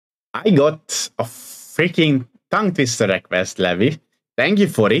I got a freaking tongue twister request, Levi. Thank you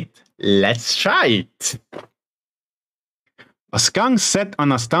for it. Let's try it. A skunk sat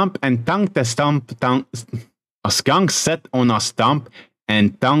on a stump and tongued the stump. A skunk sat on a stump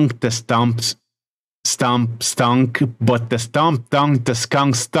and tongued the stump stunk, but the stump tongued the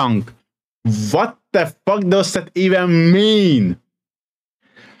skunk stunk. What the fuck does that even mean?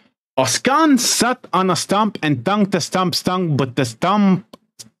 A skunk sat on a stump and tongued the stump stunk, but the stump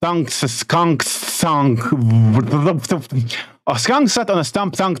tongued the skunk stunk. A skunk sat on a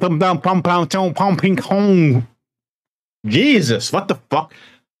stump, pumping home. Jesus, what the fuck?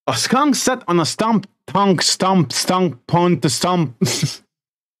 A skunk sat on a stump, stunk, point the stump.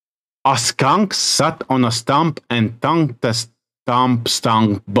 A skunk sat on a stump and tongued the stump,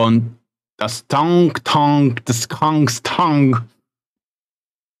 stunk, but the stunk, the skunk's tongue.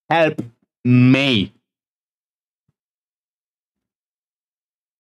 Help me.